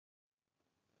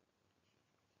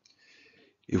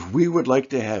If we would like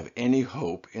to have any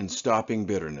hope in stopping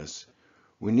bitterness,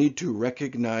 we need to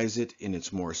recognize it in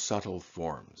its more subtle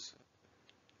forms.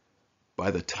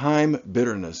 By the time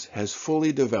bitterness has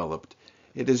fully developed,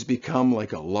 it has become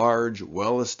like a large,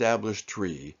 well-established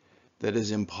tree that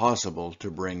is impossible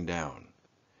to bring down.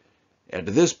 At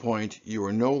this point, you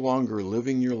are no longer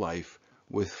living your life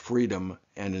with freedom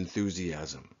and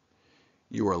enthusiasm.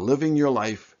 You are living your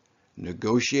life,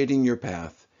 negotiating your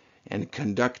path, and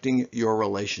conducting your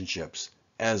relationships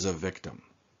as a victim.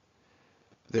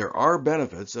 There are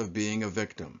benefits of being a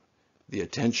victim: the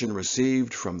attention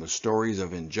received from the stories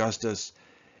of injustice,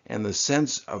 and the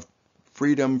sense of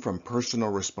freedom from personal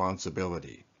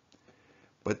responsibility.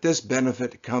 But this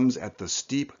benefit comes at the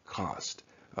steep cost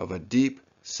of a deep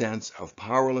sense of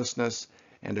powerlessness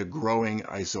and a growing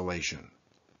isolation.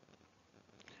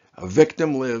 A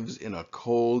victim lives in a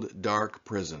cold, dark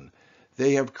prison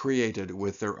they have created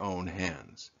with their own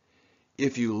hands.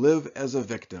 If you live as a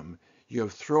victim, you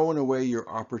have thrown away your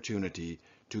opportunity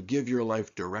to give your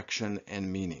life direction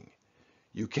and meaning.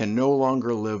 You can no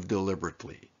longer live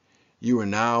deliberately. You are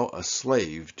now a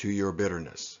slave to your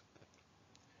bitterness.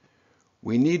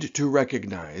 We need to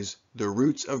recognize the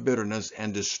roots of bitterness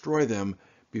and destroy them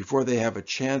before they have a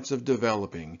chance of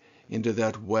developing into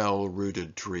that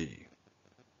well-rooted tree.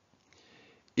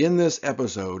 In this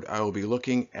episode, I will be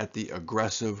looking at the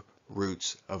aggressive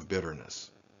roots of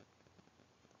bitterness.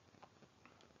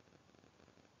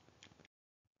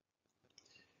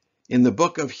 In the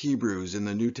book of Hebrews in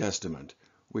the New Testament,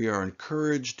 we are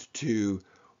encouraged to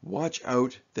watch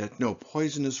out that no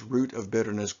poisonous root of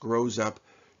bitterness grows up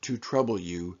to trouble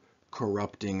you,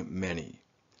 corrupting many.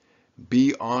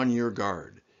 Be on your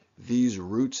guard. These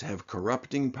roots have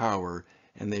corrupting power,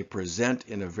 and they present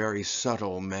in a very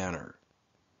subtle manner.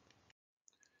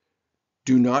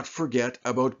 Do not forget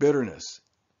about bitterness.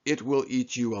 It will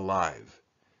eat you alive.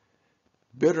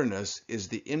 Bitterness is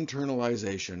the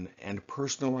internalization and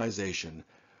personalization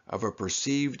of a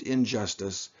perceived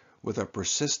injustice with a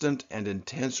persistent and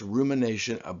intense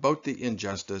rumination about the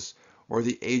injustice or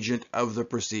the agent of the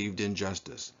perceived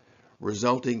injustice,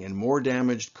 resulting in more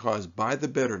damage caused by the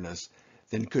bitterness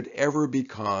than could ever be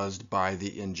caused by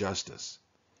the injustice.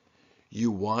 You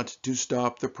want to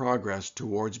stop the progress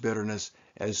towards bitterness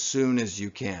as soon as you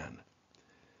can.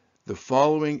 The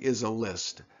following is a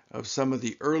list of some of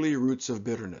the early roots of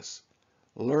bitterness.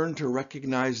 Learn to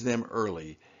recognize them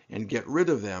early and get rid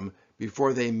of them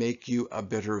before they make you a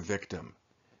bitter victim.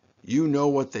 You know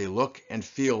what they look and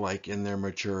feel like in their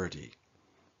maturity.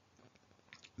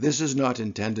 This is not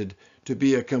intended to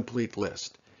be a complete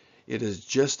list. It is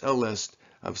just a list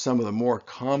of some of the more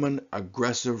common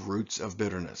aggressive roots of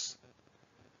bitterness.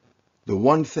 The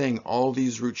one thing all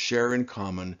these roots share in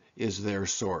common is their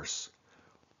source.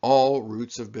 All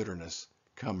roots of bitterness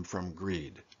come from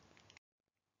greed.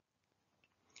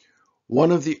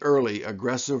 One of the early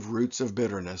aggressive roots of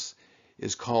bitterness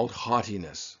is called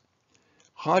haughtiness.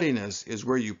 Haughtiness is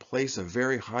where you place a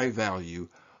very high value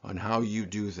on how you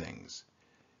do things.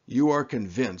 You are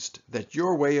convinced that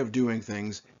your way of doing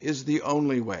things is the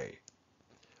only way.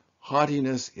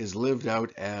 Haughtiness is lived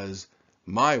out as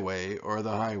my way or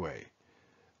the highway.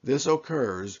 This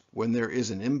occurs when there is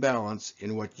an imbalance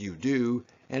in what you do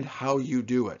and how you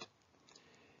do it.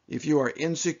 If you are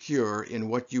insecure in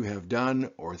what you have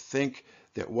done or think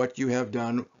that what you have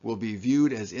done will be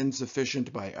viewed as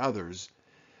insufficient by others,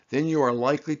 then you are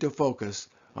likely to focus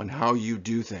on how you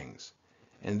do things,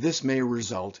 and this may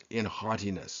result in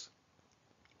haughtiness.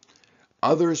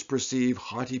 Others perceive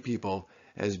haughty people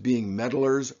as being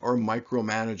meddlers or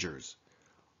micromanagers.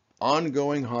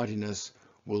 Ongoing haughtiness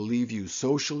will leave you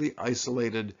socially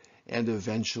isolated and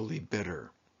eventually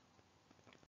bitter.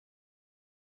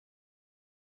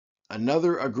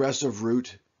 Another aggressive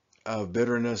root of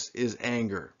bitterness is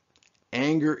anger.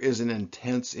 Anger is an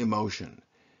intense emotion.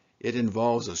 It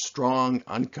involves a strong,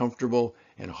 uncomfortable,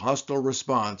 and hostile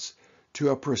response to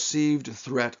a perceived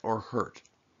threat or hurt.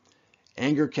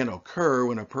 Anger can occur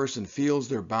when a person feels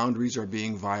their boundaries are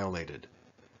being violated.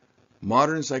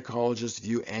 Modern psychologists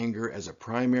view anger as a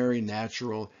primary,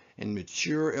 natural, and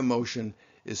mature emotion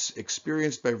is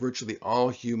experienced by virtually all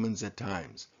humans at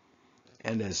times,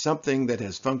 and as something that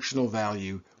has functional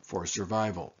value for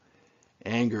survival.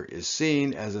 Anger is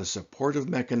seen as a supportive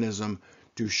mechanism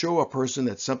to show a person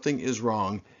that something is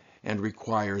wrong and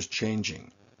requires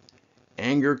changing.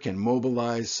 Anger can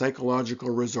mobilize psychological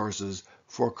resources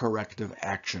for corrective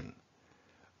action.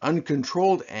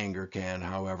 Uncontrolled anger can,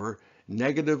 however,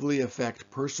 negatively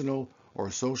affect personal or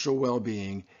social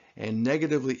well-being and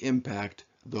negatively impact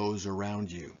those around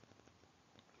you.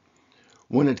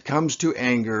 When it comes to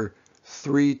anger,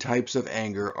 three types of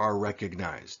anger are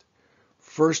recognized.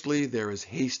 Firstly, there is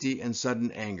hasty and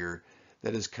sudden anger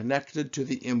that is connected to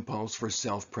the impulse for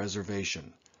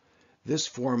self-preservation. This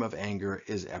form of anger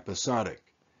is episodic.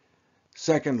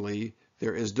 Secondly,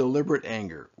 there is deliberate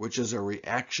anger, which is a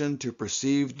reaction to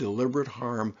perceived deliberate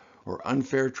harm or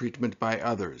unfair treatment by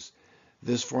others.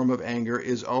 This form of anger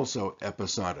is also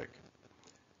episodic.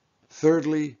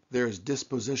 Thirdly, there is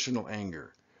dispositional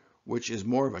anger, which is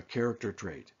more of a character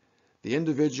trait. The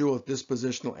individual with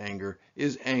dispositional anger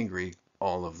is angry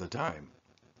all of the time.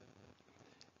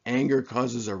 Anger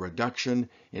causes a reduction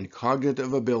in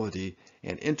cognitive ability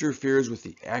and interferes with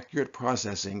the accurate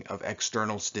processing of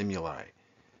external stimuli.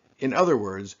 In other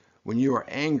words, when you are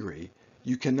angry,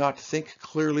 you cannot think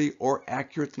clearly or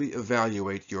accurately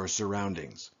evaluate your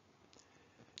surroundings.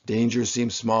 Dangers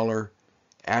seem smaller,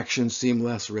 actions seem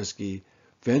less risky,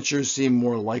 ventures seem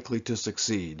more likely to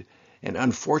succeed, and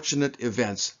unfortunate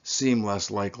events seem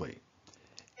less likely.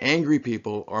 Angry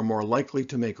people are more likely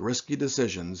to make risky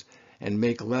decisions and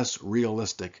make less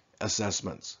realistic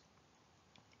assessments.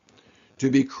 To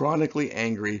be chronically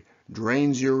angry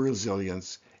drains your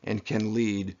resilience and can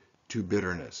lead to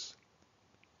bitterness.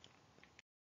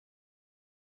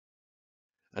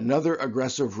 Another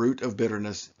aggressive root of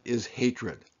bitterness is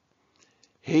hatred.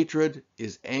 Hatred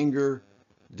is anger,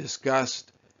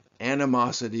 disgust,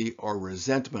 animosity, or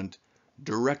resentment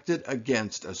directed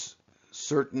against a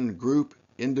certain group,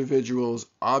 individuals,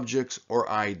 objects, or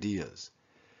ideas.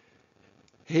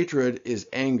 Hatred is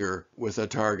anger with a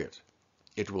target.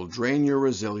 It will drain your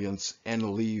resilience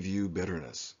and leave you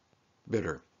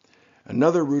bitter.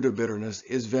 Another root of bitterness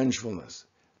is vengefulness.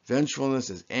 Vengefulness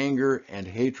is anger and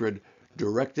hatred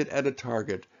directed at a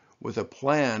target with a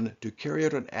plan to carry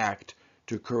out an act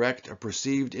to correct a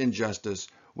perceived injustice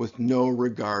with no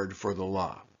regard for the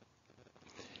law.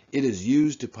 It is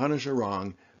used to punish a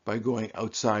wrong by going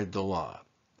outside the law.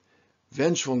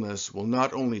 Vengefulness will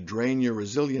not only drain your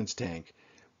resilience tank,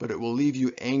 but it will leave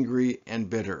you angry and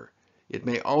bitter. It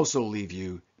may also leave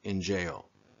you in jail.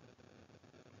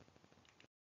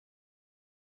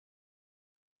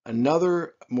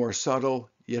 Another more subtle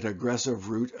yet aggressive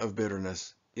root of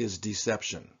bitterness is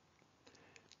deception.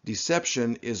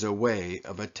 Deception is a way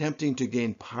of attempting to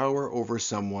gain power over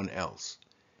someone else.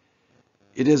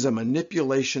 It is a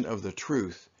manipulation of the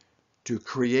truth to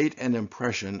create an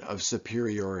impression of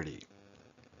superiority.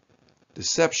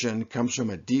 Deception comes from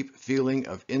a deep feeling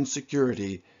of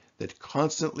insecurity that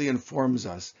constantly informs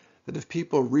us that if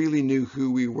people really knew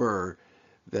who we were,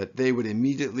 that they would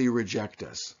immediately reject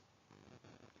us.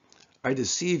 I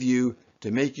deceive you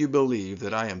to make you believe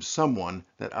that I am someone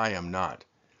that I am not.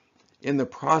 In the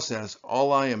process,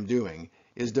 all I am doing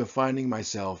is defining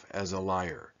myself as a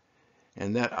liar,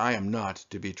 and that I am not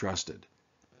to be trusted.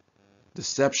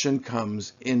 Deception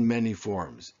comes in many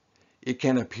forms. It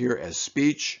can appear as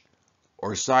speech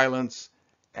or silence,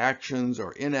 actions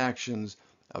or inactions,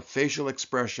 a facial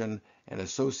expression, an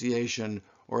association,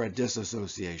 or a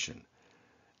disassociation.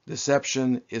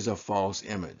 Deception is a false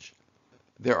image.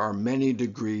 There are many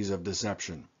degrees of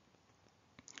deception.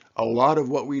 A lot of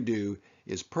what we do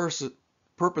is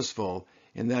purposeful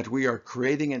in that we are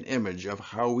creating an image of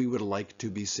how we would like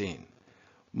to be seen.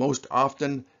 Most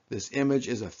often, this image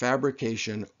is a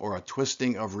fabrication or a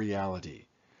twisting of reality.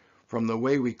 From the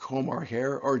way we comb our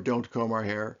hair or don't comb our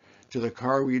hair, to the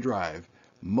car we drive,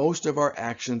 most of our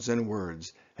actions and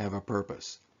words have a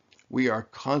purpose. We are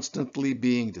constantly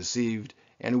being deceived,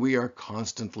 and we are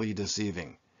constantly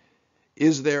deceiving.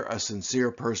 Is there a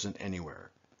sincere person anywhere?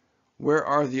 Where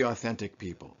are the authentic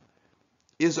people?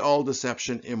 Is all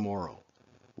deception immoral?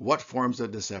 What forms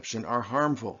of deception are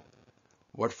harmful?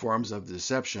 What forms of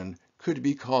deception could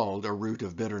be called a root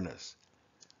of bitterness?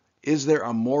 Is there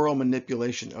a moral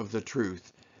manipulation of the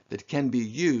truth that can be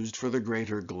used for the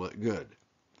greater good?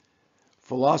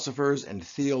 Philosophers and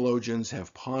theologians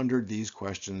have pondered these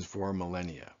questions for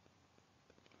millennia.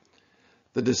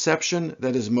 The deception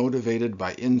that is motivated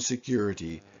by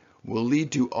insecurity will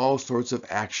lead to all sorts of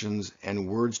actions and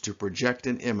words to project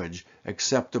an image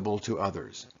acceptable to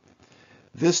others.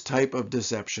 This type of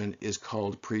deception is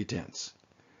called pretense.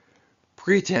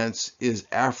 Pretense is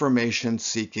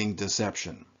affirmation-seeking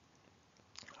deception.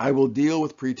 I will deal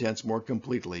with pretense more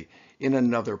completely in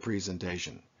another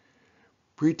presentation.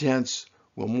 Pretense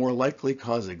will more likely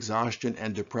cause exhaustion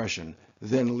and depression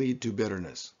than lead to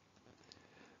bitterness.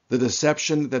 The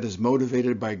deception that is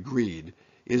motivated by greed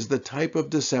is the type of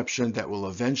deception that will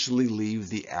eventually leave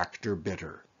the actor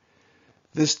bitter.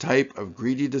 This type of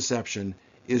greedy deception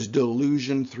is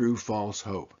delusion through false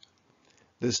hope.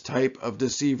 This type of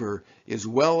deceiver is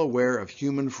well aware of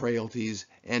human frailties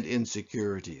and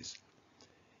insecurities.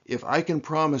 If I can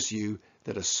promise you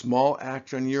that a small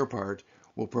act on your part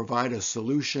will provide a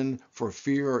solution for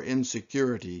fear or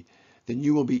insecurity, then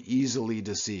you will be easily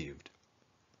deceived.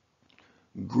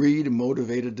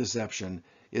 Greed-motivated deception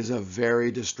is a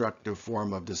very destructive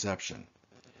form of deception.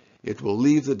 It will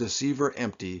leave the deceiver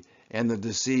empty and the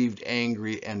deceived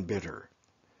angry and bitter.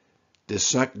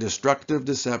 Destructive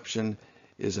deception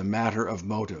is a matter of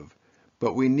motive,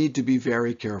 but we need to be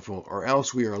very careful, or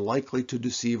else we are likely to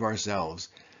deceive ourselves,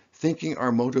 thinking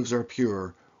our motives are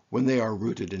pure when they are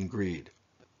rooted in greed.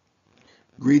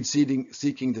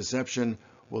 Greed-seeking deception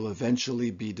will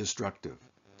eventually be destructive.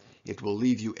 It will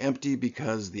leave you empty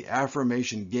because the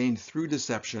affirmation gained through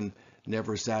deception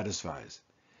never satisfies.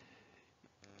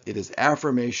 It is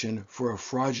affirmation for a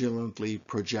fraudulently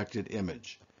projected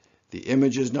image. The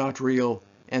image is not real,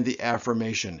 and the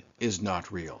affirmation is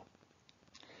not real.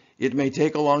 It may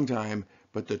take a long time,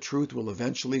 but the truth will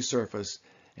eventually surface,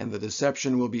 and the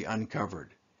deception will be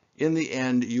uncovered. In the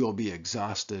end, you will be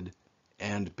exhausted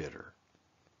and bitter.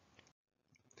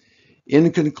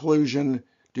 In conclusion,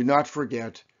 do not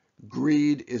forget,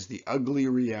 greed is the ugly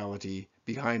reality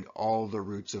behind all the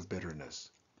roots of bitterness.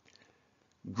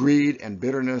 Greed and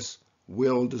bitterness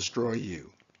will destroy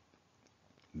you.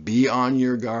 Be on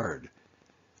your guard.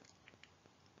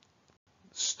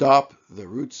 Stop the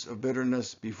roots of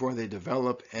bitterness before they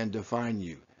develop and define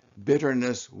you.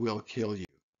 Bitterness will kill you.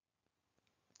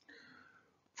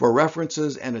 For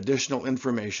references and additional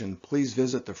information, please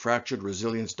visit the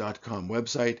fracturedresilience.com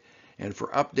website, and for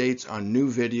updates on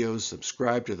new videos,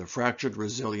 subscribe to the Fractured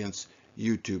Resilience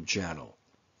YouTube channel.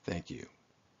 Thank you.